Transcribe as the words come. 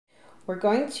We're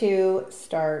going to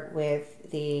start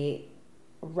with the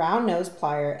round nose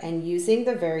plier and using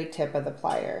the very tip of the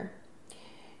plier.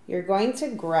 You're going to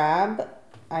grab,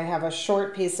 I have a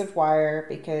short piece of wire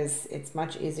because it's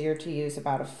much easier to use,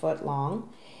 about 1 foot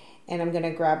long. And I'm going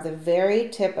to grab the very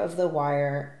tip of the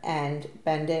wire and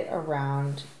bend it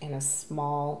around in a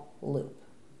small loop.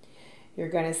 You're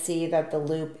going to see that the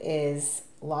loop is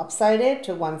lopsided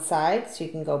to one side, so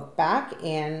you can go back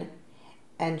in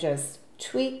and just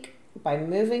tweak by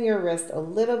moving your wrist a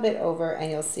little bit over,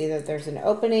 and you'll see that there's an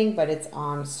opening, but it's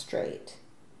on straight.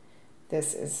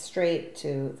 This is straight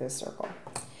to the circle.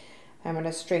 I'm going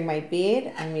to string my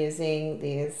bead. I'm using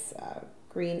these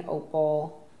green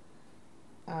opal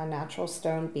natural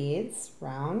stone beads,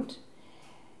 round.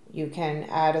 You can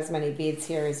add as many beads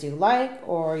here as you like,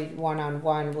 or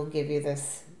one-on-one will give you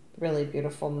this really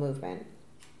beautiful movement.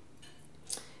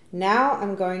 Now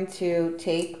I'm going to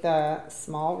take the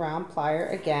small round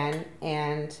plier again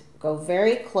and go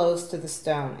very close to the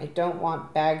stone. I don't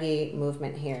want baggy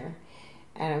movement here.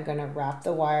 And I'm going to wrap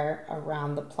the wire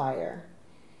around the plier.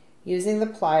 Using the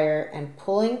plier and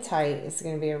pulling tight is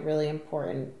going to be a really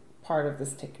important part of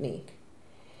this technique.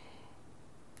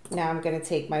 Now I'm going to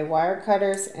take my wire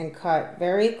cutters and cut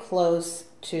very close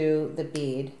to the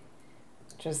bead.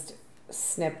 Just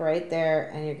snip right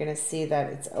there, and you're going to see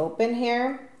that it's open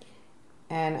here.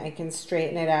 And I can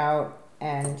straighten it out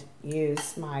and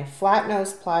use my flat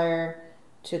nose plier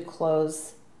to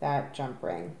close that jump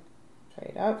ring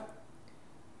right up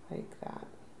like that.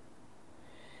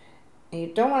 And you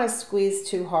don't want to squeeze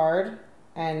too hard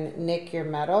and nick your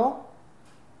metal,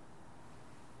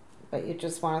 but you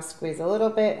just want to squeeze a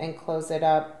little bit and close it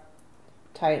up,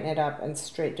 tighten it up, and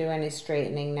do any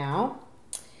straightening now.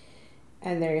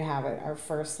 And there you have it, our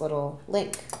first little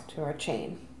link to our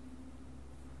chain.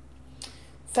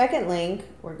 Second link,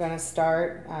 we're going to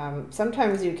start,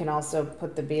 sometimes you can also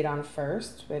put the bead on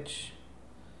first, which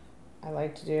I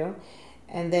like to do,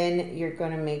 and then you're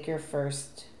going to make your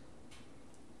first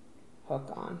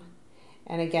hook on.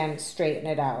 And again, straighten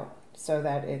it out so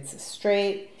that it's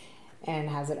straight and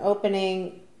has an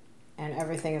opening and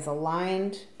everything is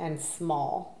aligned and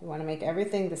small. You want to make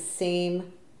everything the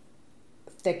same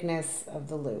thickness of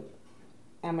the loop.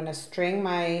 I'm going to string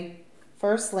my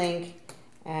first link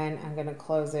and I'm going to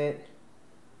close it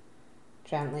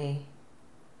gently.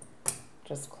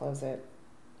 Just close it.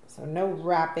 So no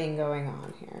wrapping going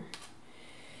on here.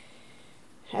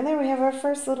 And then we have our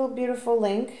first little beautiful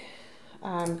link.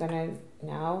 I'm going to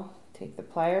now take the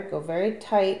plier, go very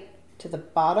tight to the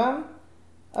bottom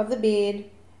of the bead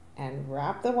and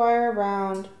wrap the wire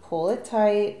around, pull it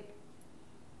tight,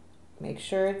 make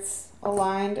sure it's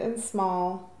aligned and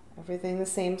small, everything the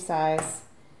same size,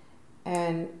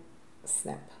 and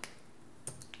snip.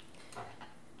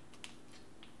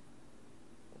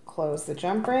 Close the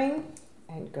jump ring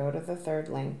and go to the third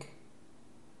link.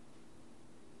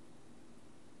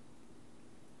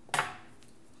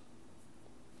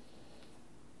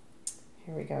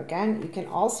 Here we go again. You can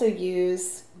also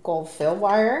use gold fill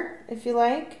wire if you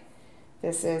like.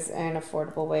 This is an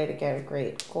affordable way to get a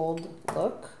great gold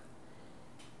look.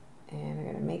 And I'm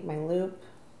going to make my loop,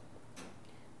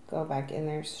 go back in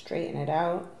there, straighten it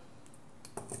out,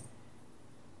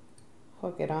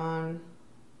 hook it on,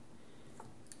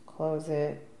 close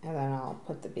it, and then I'll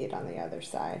put the bead on the other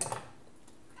side.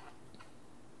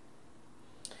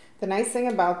 The nice thing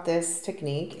about this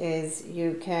technique is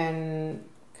you can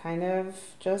kind of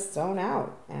just zone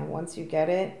out, and once you get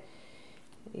it,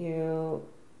 you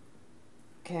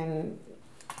can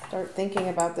start thinking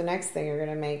about the next thing you're going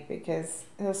to make, because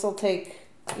this will take,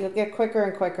 you'll get quicker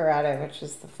and quicker at it, which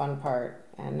is the fun part.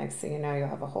 And next thing you know, you'll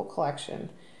have a whole collection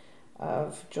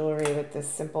of jewelry with this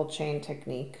simple chain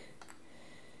technique.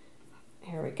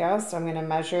 Here we go. So I'm going to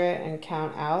measure it and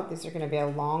count out. These are going to be a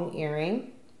long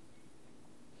earring.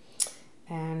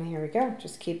 And here we go.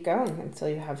 Just keep going until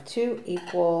you have 2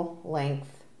 equal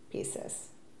length pieces.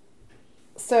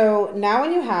 So now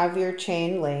when you have your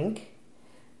chain link,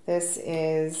 this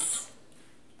is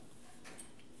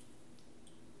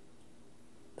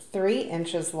 3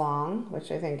 inches long,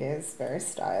 which I think is very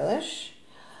stylish.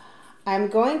 I'm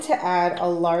going to add a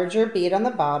larger bead on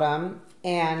the bottom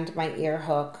and my ear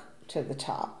hook to the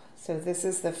top. So this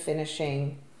is the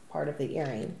finishing part of the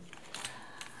earring.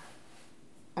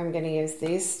 I'm going to use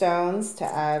these stones to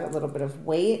add a little bit of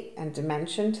weight and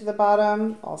dimension to the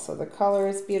bottom. Also, the color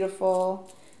is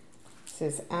beautiful.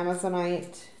 This is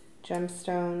Amazonite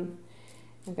gemstone.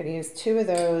 I'm going to use 2 of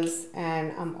those,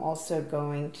 and I'm also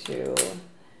going to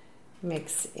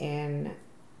mix in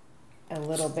a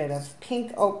little bit of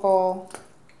pink opal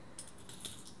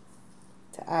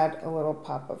to add a little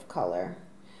pop of color.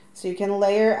 So you can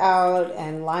layer out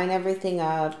and line everything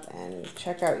up and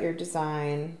check out your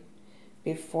design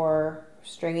before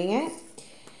stringing it.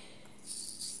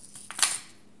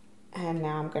 And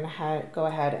now I'm going to go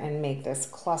ahead and make this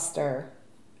cluster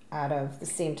out of the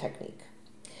same technique.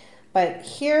 But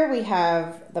here we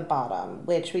have the bottom,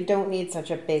 which we don't need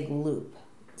such a big loop.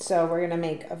 So we're going to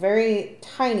make a very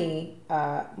tiny,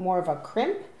 more of a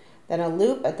crimp than a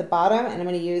loop at the bottom. And I'm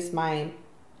going to use my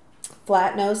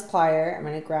flat nose plier. I'm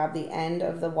going to grab the end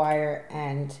of the wire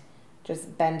and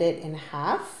just bend it in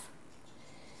half.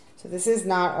 So this is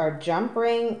not our jump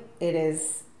ring. It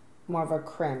is more of a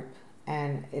crimp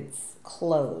and it's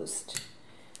closed.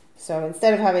 So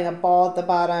instead of having a ball at the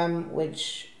bottom,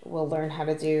 which we'll learn how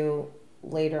to do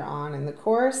later on in the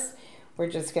course, we're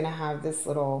just going to have this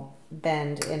little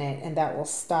bend in it, and that will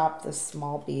stop the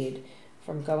small bead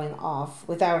from going off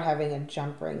without having a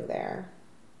jump ring there.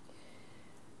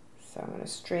 So I'm going to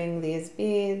string these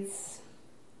beads.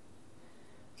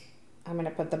 I'm going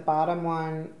to put the bottom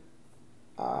one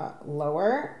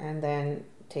lower and then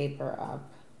taper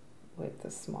up with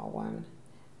the small one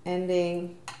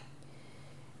ending.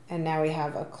 And now we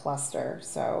have a cluster.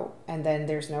 So, and then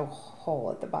there's no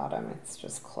hole at the bottom, it's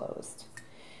just closed.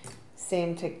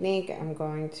 Same technique, I'm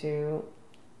going to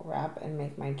wrap and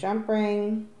make my jump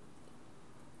ring,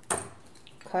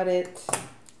 cut it,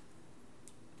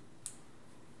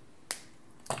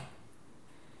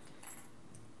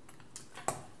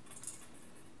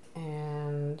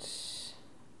 and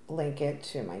link it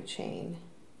to my chain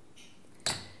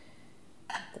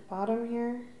at the bottom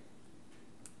here,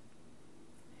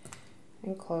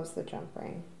 and close the jump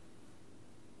ring.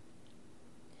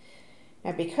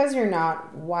 Now, because you're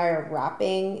not wire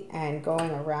wrapping and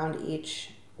going around each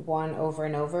one over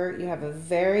and over, you have a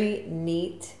very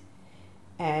neat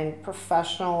and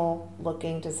professional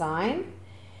looking design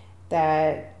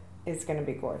that is going to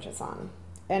be gorgeous on.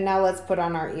 And now let's put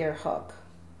on our ear hook.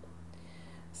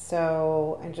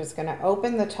 So I'm just going to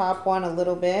open the top one a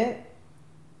little bit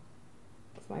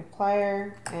with my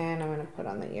plier, and I'm going to put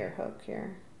on the ear hook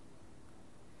here.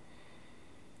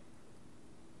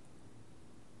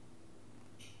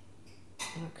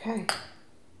 Okay.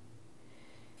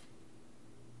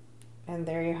 And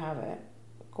there you have it.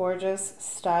 Gorgeous,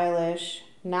 stylish,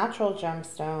 natural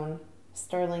gemstone,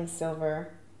 sterling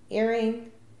silver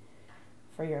earring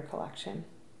for your collection.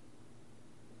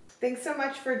 Thanks so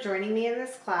much for joining me in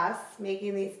this class,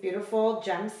 making these beautiful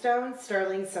gemstone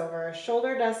sterling silver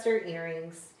shoulder duster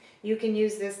earrings. You can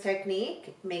use this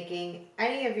technique making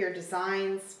any of your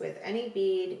designs with any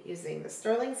bead using the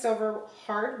sterling silver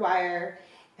hard wire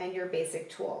and your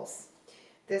basic tools.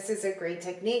 This is a great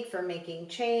technique for making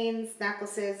chains,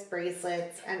 necklaces,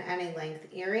 bracelets, and any length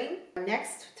earring.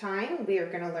 Next time, we are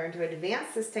going to learn to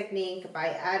advance this technique by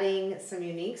adding some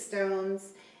unique stones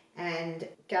and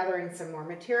gathering some more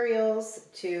materials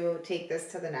to take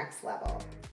this to the next level.